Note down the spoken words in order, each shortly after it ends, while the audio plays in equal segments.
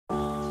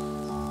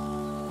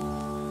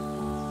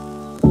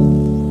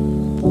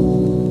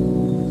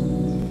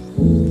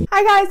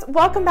Hi guys,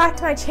 welcome back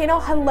to my channel.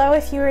 Hello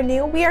if you are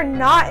new. We are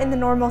not in the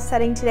normal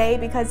setting today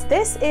because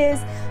this is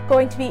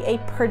going to be a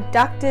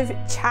productive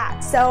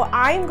chat. So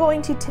I'm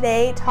going to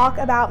today talk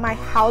about my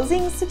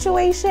housing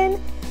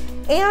situation,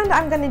 and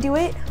I'm going to do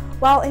it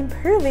while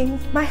improving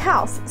my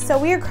house. So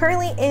we are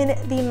currently in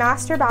the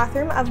master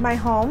bathroom of my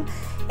home,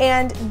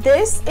 and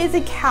this is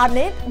a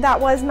cabinet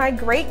that was my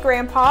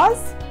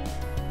great-grandpa's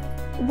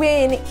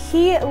when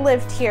he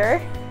lived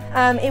here.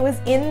 It was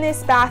in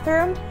this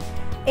bathroom,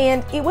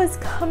 and it was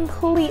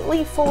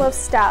completely full of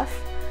stuff.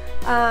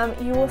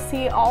 You will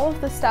see all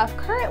of the stuff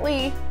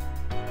currently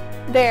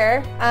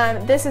there.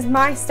 This is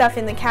my stuff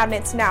in the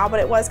cabinets now, but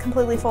it was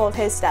completely full of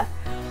his stuff.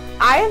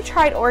 I have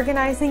tried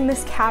organizing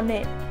this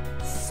cabinet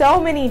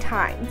so many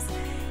times,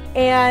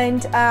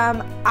 and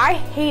I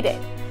hate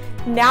it.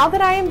 Now that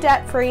I am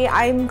debt-free,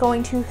 I'm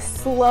going to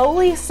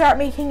slowly start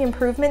making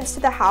improvements to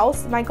the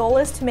house. My goal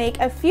is to make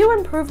a few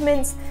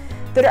improvements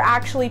that are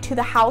actually to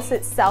the house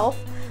itself,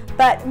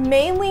 but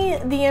mainly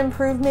the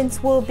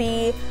improvements will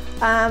be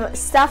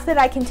stuff that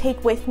I can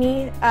take with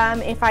me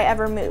if I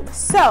ever move.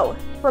 So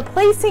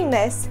replacing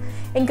this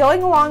and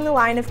going along the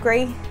line of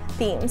gray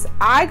themes,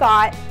 I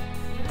got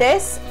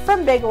this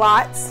from Big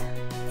Lots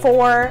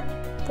for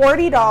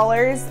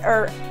 $40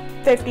 or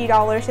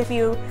 $50 if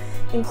you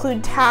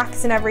include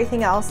tax and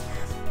everything else.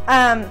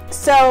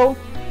 So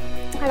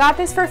I got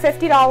this for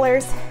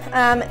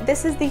 $50.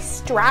 This is the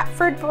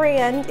Stratford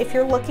brand if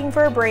you're looking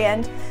for a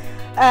brand.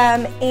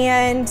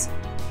 And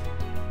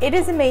it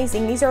is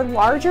amazing. These are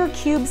larger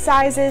cube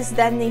sizes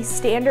than the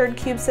standard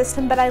cube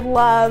system, but I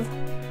love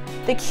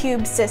the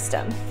cube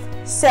system.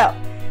 So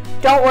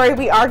don't worry,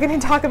 we are going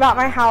to talk about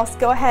my house.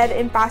 Go ahead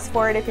and fast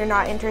forward if you're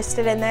not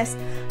interested in this.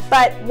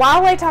 But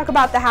while I talk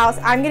about the house,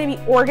 I'm going to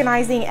be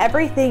organizing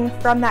everything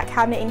from that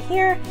cabinet in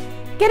here,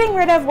 getting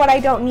rid of what I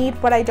don't need,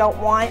 what I don't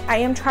want. I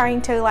am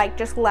trying to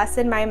just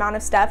lessen my amount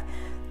of stuff.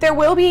 There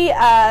will be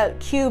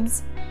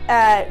cubes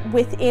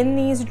within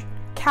these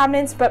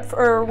cabinets, but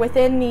for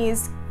within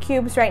these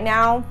cubes right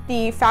now,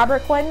 the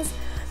fabric ones,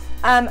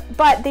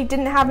 but they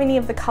didn't have any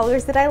of the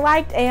colors that I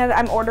liked, and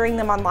I'm ordering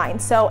them online.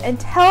 So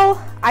until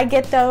I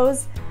get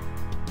those,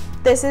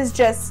 this is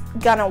just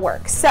gonna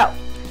work. So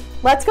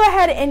let's go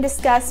ahead and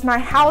discuss my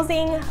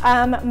housing,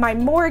 my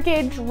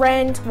mortgage,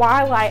 rent,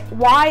 why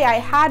I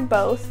had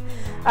both,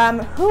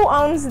 who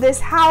owns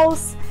this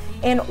house,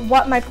 and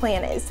what my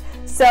plan is.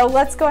 So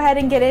let's go ahead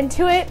and get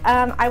into it.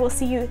 I will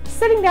see you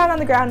sitting down on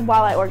the ground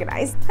while I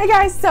organize. Hi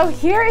guys, so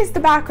here is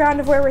the background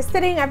of where we're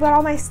sitting. I've got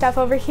all my stuff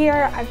over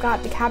here. I've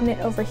got the cabinet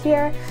over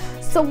here.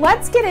 So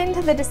let's get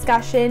into the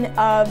discussion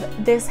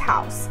of this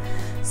house.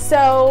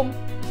 So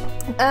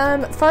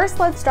first,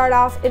 let's start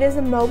off. It is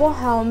a mobile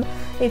home.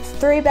 It's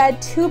 3-bed,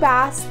 2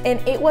 baths,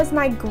 and it was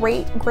my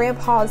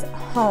great-grandpa's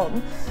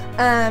home.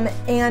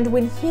 And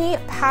when he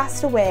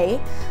passed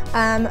away,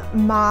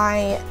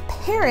 my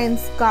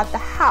parents got the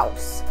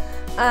house.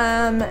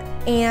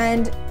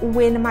 And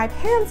when my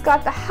parents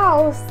got the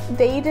house,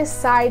 they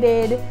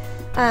decided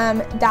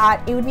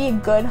that it would be a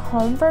good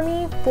home for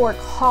me for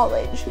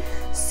college.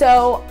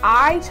 So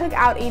I took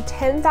out a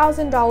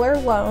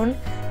 $10,000 loan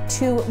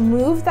to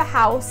move the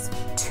house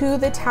to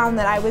the town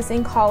that I was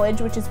in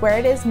college, which is where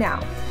it is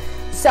now.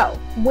 So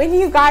when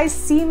you guys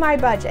see my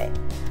budget,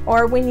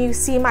 or when you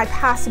see my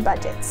past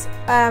budgets,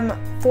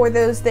 for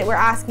those that were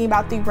asking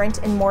about the rent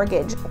and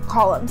mortgage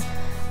columns,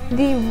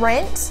 the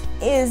rent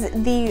is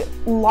the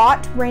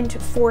lot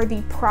rent for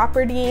the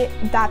property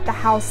that the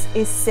house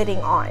is sitting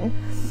on.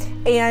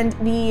 And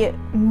the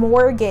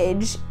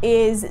mortgage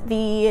is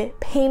the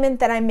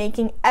payment that I'm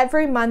making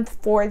every month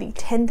for the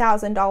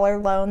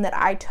 $10,000 loan that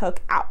I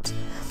took out.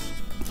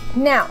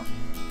 Now,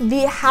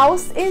 the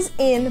house is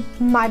in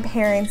my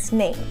parents'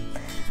 name.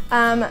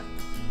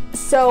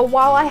 So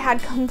while I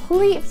had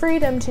complete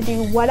freedom to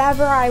do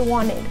whatever I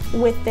wanted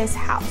with this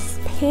house,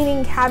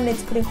 painting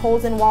cabinets, putting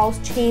holes in walls,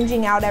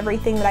 changing out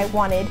everything that I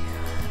wanted,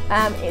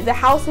 the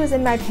house was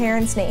in my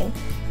parents' name.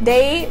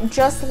 They,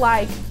 just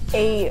like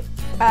a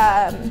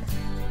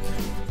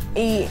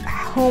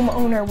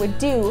homeowner would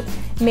do,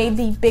 made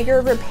the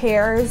bigger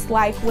repairs,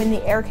 like when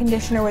the air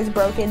conditioner was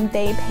broken,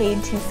 they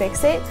paid to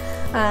fix it,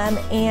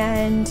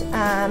 and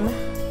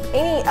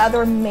any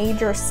other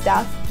major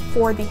stuff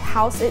for the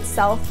house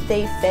itself,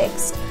 they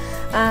fixed.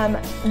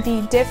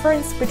 The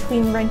difference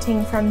between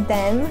renting from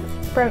them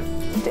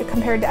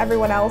compared to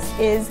everyone else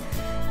is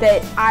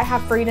that I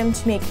have freedom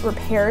to make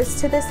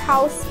repairs to this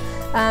house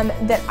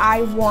that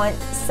I want,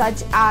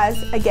 such as,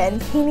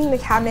 again, painting the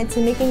cabinets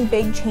and making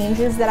big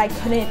changes that I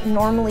couldn't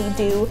normally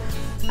do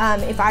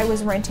if I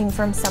was renting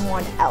from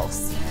someone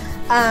else.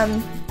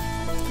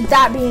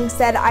 That being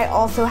said, I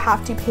also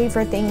have to pay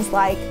for things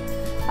like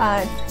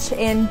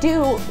and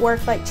do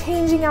work like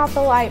changing out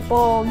the light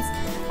bulbs,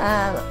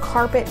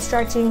 carpet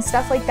stretching,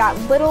 stuff like that.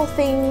 Little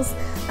things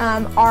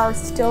are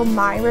still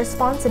my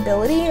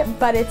responsibility,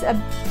 but it's a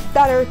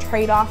better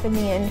trade-off in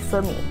the end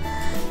for me.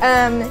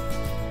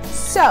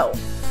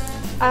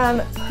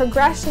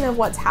 Progression of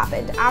what's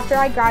happened. After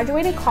I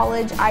graduated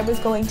college, I was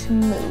going to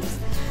move.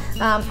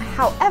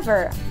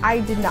 However,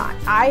 I did not.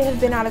 I have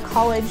been out of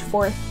college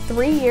for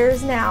 3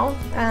 years now,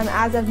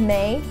 as of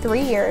May,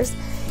 3 years,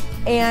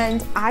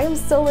 and I am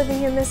still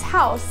living in this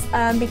house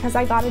because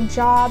I got a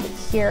job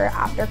here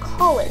after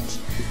college.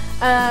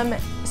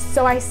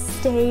 So I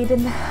stayed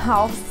in the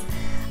house.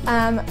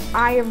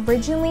 I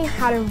originally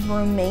had a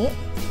roommate.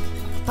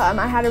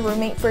 I had a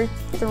roommate for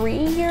 3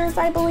 years,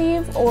 I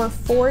believe, or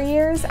 4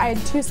 years. I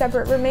had 2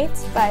 separate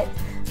roommates, but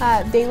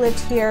they lived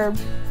here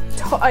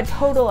a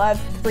total of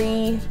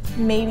 3,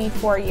 maybe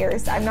 4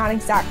 years. I'm not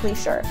exactly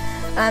sure.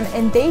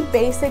 And they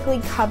basically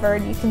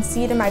covered, you can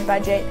see it in my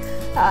budget,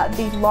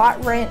 the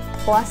lot rent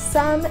plus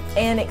some,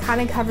 and it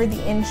kind of covered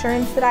the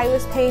insurance that I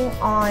was paying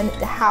on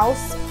the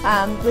house,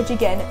 which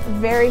again,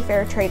 very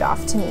fair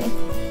trade-off to me.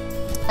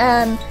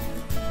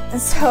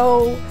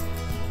 So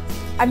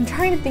I'm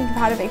trying to think of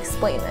how to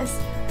explain this.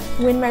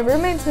 When my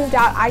roommates moved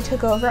out, I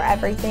took over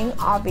everything,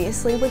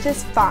 obviously, which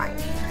is fine.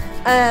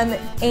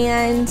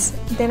 And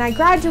then I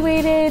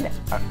graduated.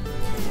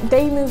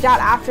 They moved out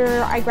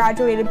after I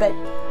graduated, but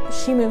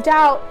she moved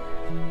out.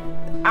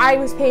 I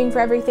was paying for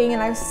everything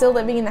and I was still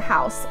living in the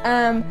house.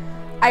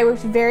 I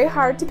worked very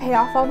hard to pay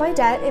off all my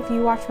debt. If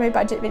you watch my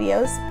budget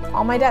videos,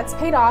 all my debt's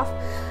paid off.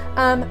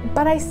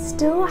 But I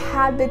still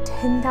had the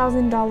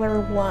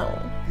 $10,000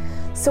 loan.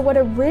 So what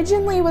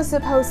originally was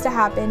supposed to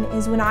happen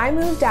is when I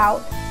moved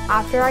out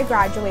after I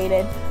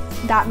graduated,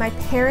 that my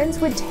parents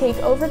would take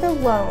over the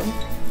loan,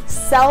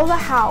 sell the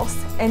house,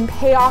 and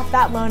pay off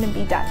that loan and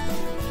be done.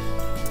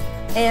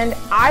 And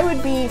I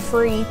would be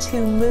free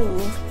to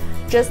move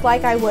just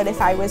like I would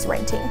if I was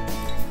renting.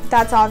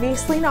 That's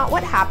obviously not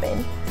what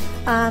happened.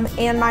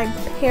 And my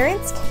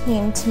parents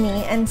came to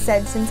me and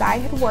said, since I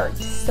had worked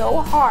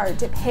so hard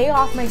to pay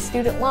off my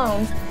student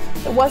loans,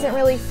 it wasn't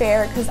really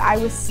fair because I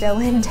was still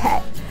in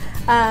debt.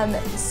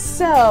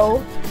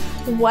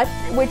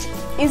 Which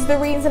is the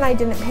reason I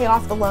didn't pay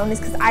off the loan, is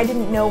because I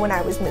didn't know when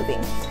I was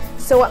moving.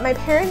 So what my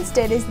parents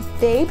did is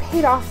they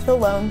paid off the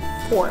loan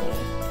for me.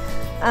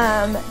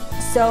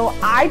 So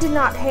I did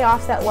not pay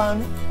off that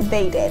loan,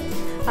 they did,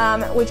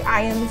 which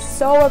I am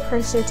so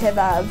appreciative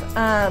of.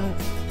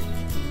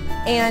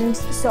 And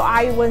so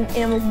I am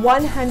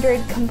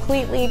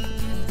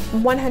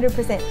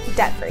 100%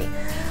 debt free.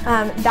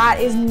 That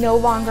is no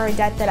longer a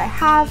debt that I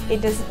have.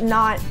 It does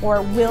not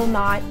or will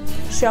not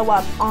show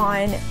up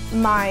on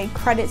my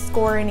credit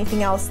score or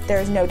anything else.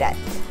 There's no debt.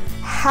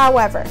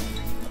 However,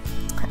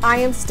 I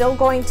am still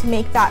going to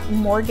make that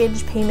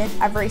mortgage payment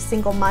every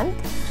single month.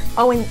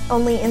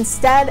 Only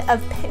instead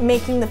of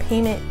making the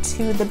payment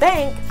to the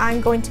bank,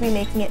 I'm going to be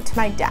making it to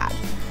my dad.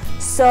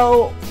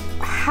 So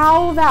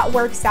how that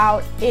works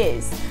out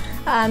is,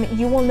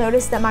 you will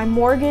notice that my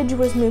mortgage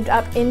was moved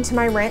up into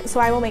my rent, so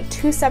I will make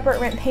 2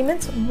 separate rent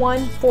payments,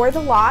 one for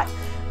the lot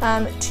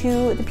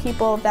to the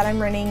people that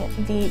I'm renting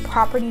the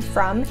property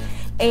from,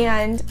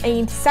 and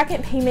a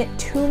second payment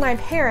to my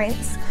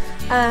parents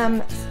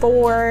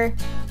for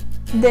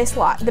this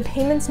lot. The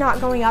payment's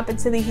not going up,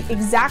 it's the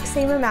exact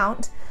same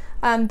amount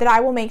that I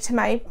will make to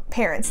my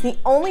parents. The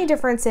only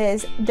difference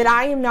is that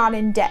I am not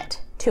in debt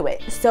to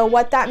it. So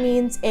what that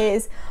means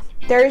is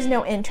there is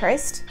no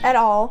interest at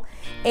all,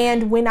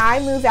 and when I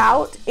move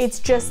out, it's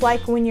just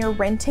like when you're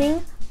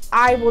renting,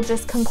 I will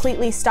just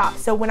completely stop.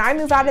 So when I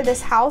move out of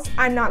this house,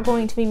 I'm not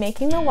going to be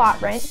making the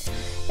lot rent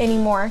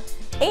anymore,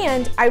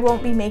 and I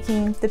won't be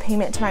making the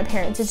payment to my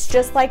parents. It's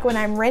just like when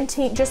I'm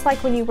renting, just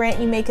like when you rent,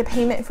 you make a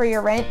payment for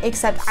your rent,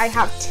 except I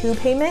have 2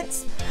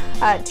 payments,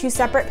 2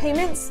 separate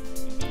payments,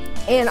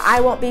 and I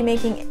won't be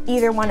making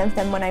either one of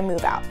them when I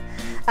move out.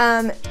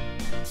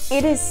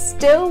 It is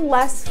still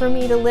less for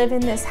me to live in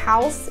this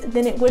house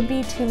than it would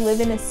be to live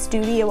in a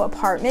studio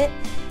apartment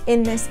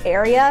in this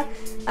area.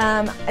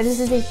 This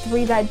is a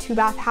 3-bed,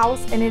 2-bath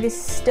house, and it is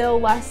still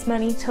less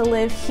money to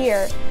live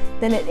here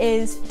than it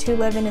is to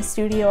live in a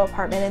studio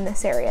apartment in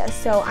this area.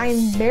 So I'm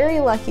very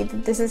lucky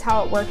that this is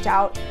how it worked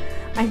out.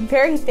 I'm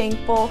very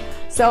thankful.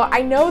 So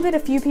I know that a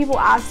few people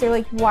ask, they're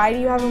like, why do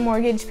you have a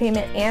mortgage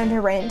payment and a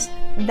rent?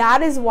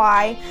 That is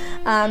why.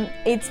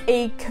 It's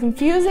a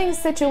confusing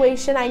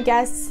situation, I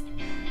guess,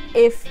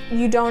 if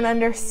you don't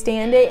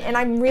understand it, and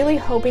I'm really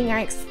hoping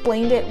I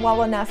explained it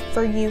well enough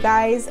for you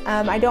guys.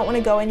 I don't want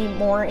to go any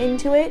more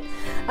into it,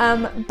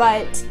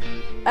 but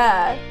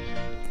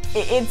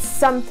it's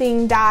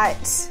something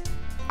that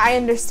I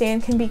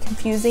understand can be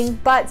confusing,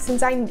 but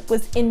since I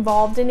was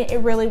involved in it, it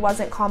really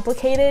wasn't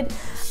complicated.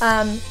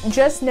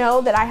 Just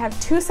know that I have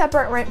 2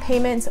 separate rent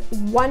payments,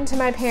 one to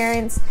my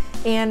parents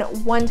and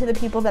one to the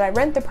people that I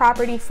rent the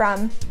property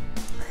from,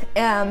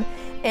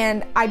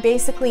 and I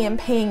basically am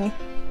paying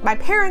my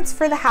parents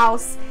for the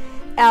house,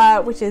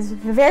 which is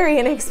very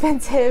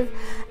inexpensive,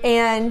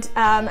 and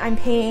I'm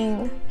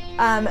paying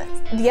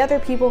the other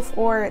people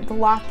for the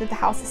lot that the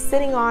house is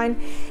sitting on,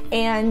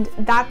 and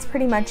that's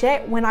pretty much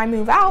it. When I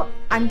move out,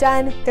 I'm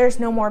done. There's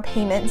no more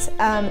payments.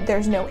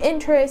 There's no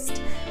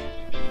interest.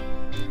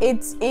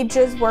 It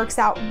just works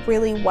out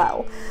really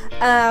well.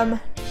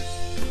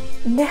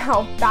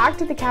 Now, back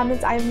to the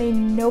cabinets. I have made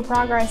no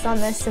progress on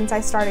this since I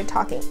started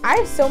talking. I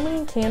have so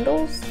many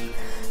candles.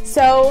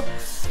 So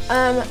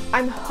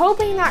I'm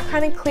hoping that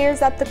kind of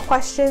clears up the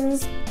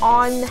questions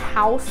on the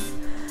house.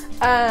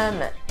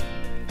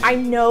 I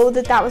know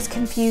that was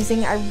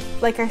confusing.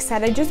 Like I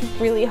said, I just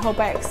really hope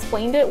I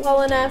explained it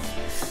well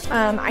enough.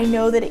 I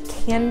know that it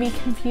can be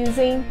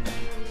confusing.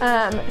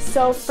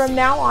 So from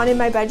now on in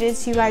my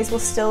budgets, you guys will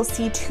still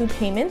see 2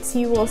 payments.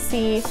 You will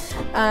see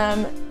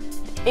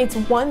it's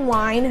one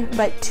line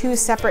but 2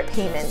 separate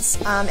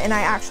payments, and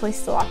I actually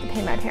still have to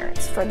pay my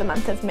parents for the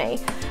month of May.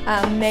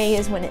 May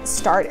is when it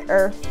started,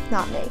 or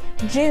not May,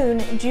 June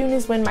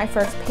is when my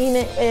first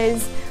payment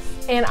is,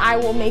 and I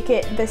will make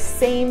it the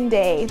same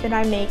day that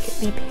I make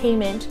the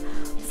payment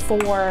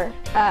for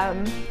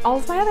all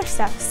of my other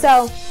stuff.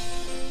 So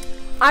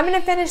I'm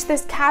gonna finish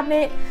this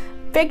cabinet,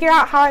 figure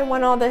out how I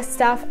want all this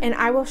stuff, and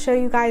I will show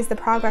you guys the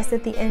progress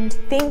at the end.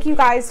 Thank you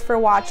guys for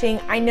watching.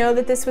 I know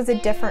that this was a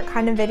different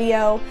kind of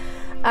video,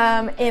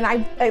 and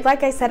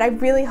like I said, I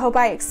really hope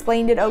I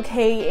explained it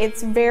okay.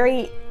 It's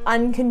very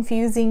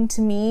unconfusing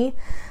to me,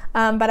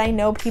 but I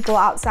know people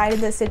outside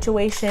of the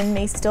situation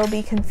may still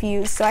be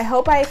confused, so I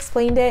hope I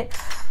explained it.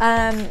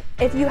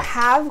 If you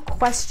have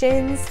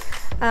questions,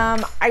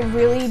 I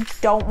really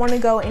don't want to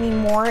go any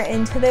more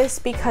into this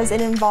because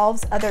it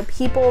involves other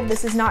people.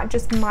 This is not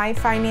just my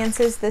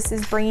finances. This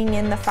is bringing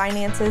in the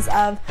finances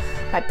of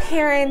my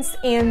parents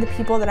and the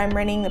people that I'm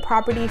renting the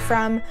property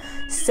from.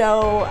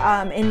 So,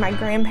 and my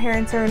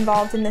grandparents are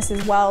involved in this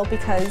as well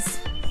because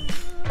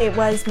it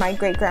was my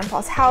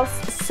great-grandpa's house.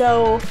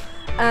 So,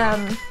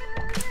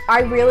 I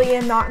really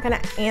am not going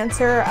to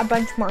answer a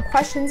bunch more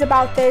questions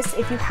about this.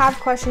 If you have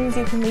questions,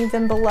 you can leave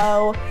them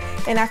below,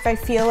 and if I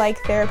feel like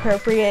they're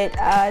appropriate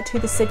to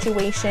the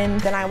situation,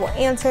 then I will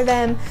answer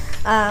them.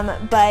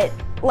 But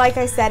like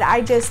I said,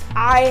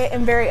 I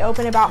am very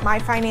open about my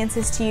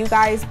finances to you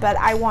guys, but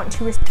I want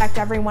to respect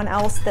everyone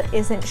else that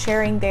isn't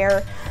sharing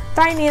their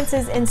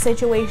finances and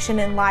situation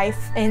in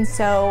life, and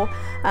so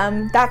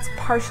that's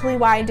partially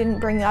why I didn't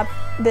bring up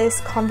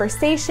this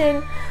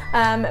conversation,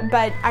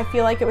 but I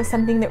feel like it was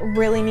something that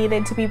really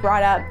needed to be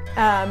brought up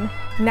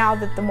now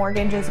that the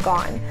mortgage is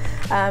gone,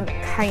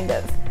 kind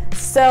of.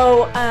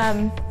 So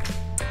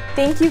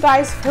thank you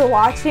guys for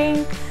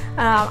watching.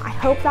 I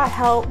hope that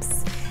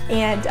helps.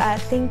 And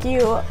thank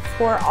you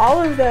for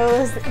all of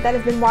those that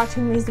have been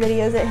watching these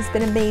videos. It has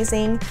been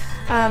amazing.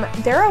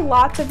 There are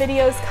lots of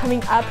videos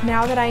coming up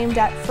now that I am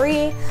debt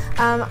free.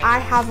 I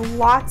have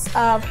lots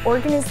of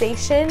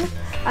organization.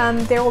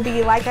 There will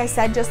be, like I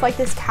said, just like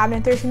this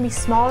cabinet, there's going to be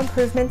small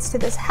improvements to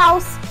this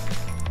house.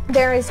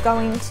 There is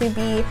going to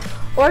be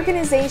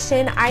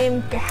organization.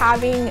 I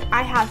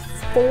have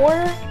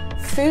 4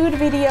 food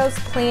videos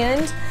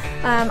planned.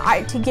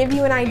 To give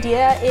you an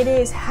idea, it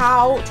is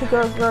how to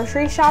go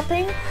grocery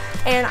shopping,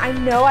 and I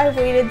know I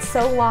waited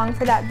so long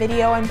for that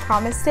video and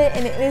promised it,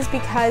 and it is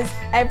because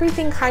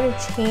everything kind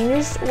of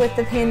changed with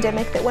the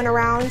pandemic that went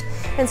around,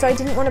 and so I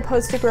didn't want to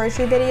post a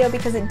grocery video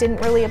because it didn't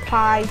really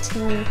apply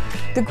to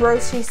the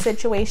grocery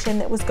situation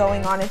that was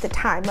going on at the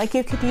time. Like,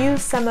 you could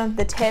use some of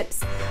the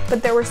tips,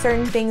 but there were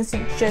certain things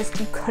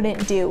you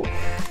couldn't do.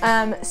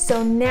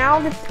 So now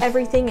that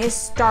everything is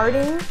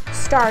starting,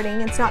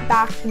 it's not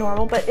back to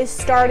normal, but is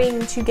starting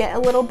to get a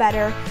little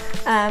better,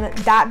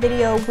 that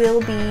video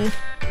will be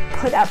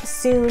put up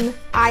soon.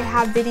 I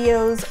have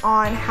videos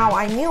on how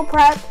I meal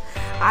prep.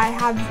 I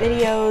have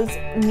videos,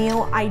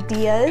 meal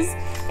ideas,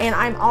 and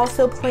I'm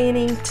also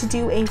planning to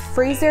do a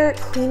freezer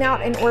clean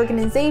out and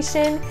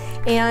organization,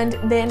 and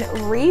then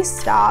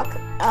restock,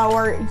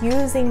 or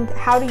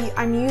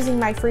I'm using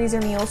my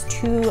freezer meals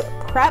to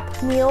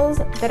prep meals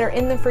that are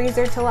in the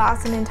freezer to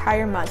last an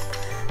entire month.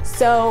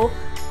 So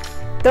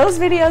those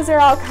videos are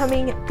all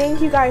coming.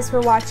 Thank you guys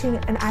for watching,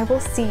 and I will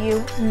see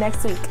you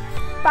next week.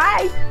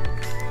 Bye!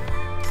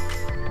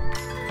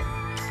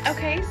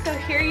 Okay, so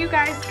here you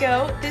guys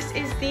go. This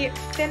is the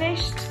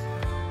finished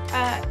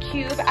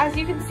cube. As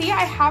you can see,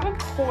 I have a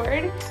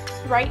cord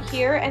right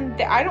here, and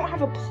I don't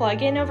have a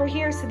plug-in over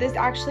here, so this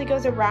actually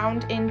goes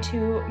around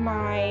into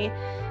my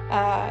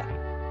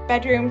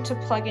bedroom to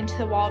plug into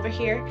the wall over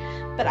here.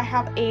 But I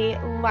have a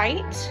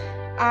light,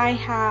 I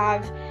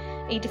have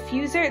a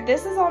diffuser.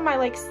 This is all my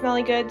like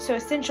smelly goods, so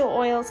essential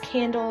oils,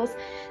 candles.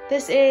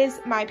 This is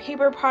my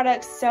paper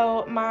products,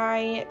 so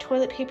my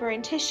toilet paper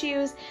and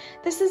tissues.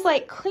 This is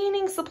like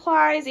cleaning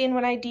supplies and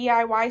when I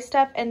DIY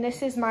stuff, and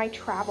this is my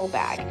travel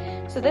bag.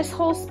 So this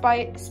whole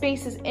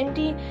space is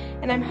empty,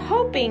 and I'm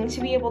hoping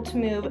to be able to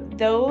move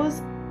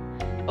those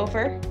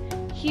over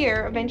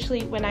here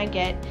eventually when I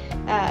get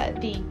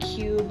the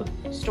cube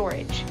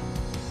storage.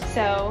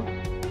 So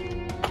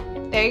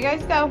there you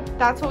guys go.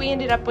 That's what we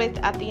ended up with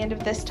at the end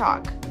of this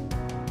talk.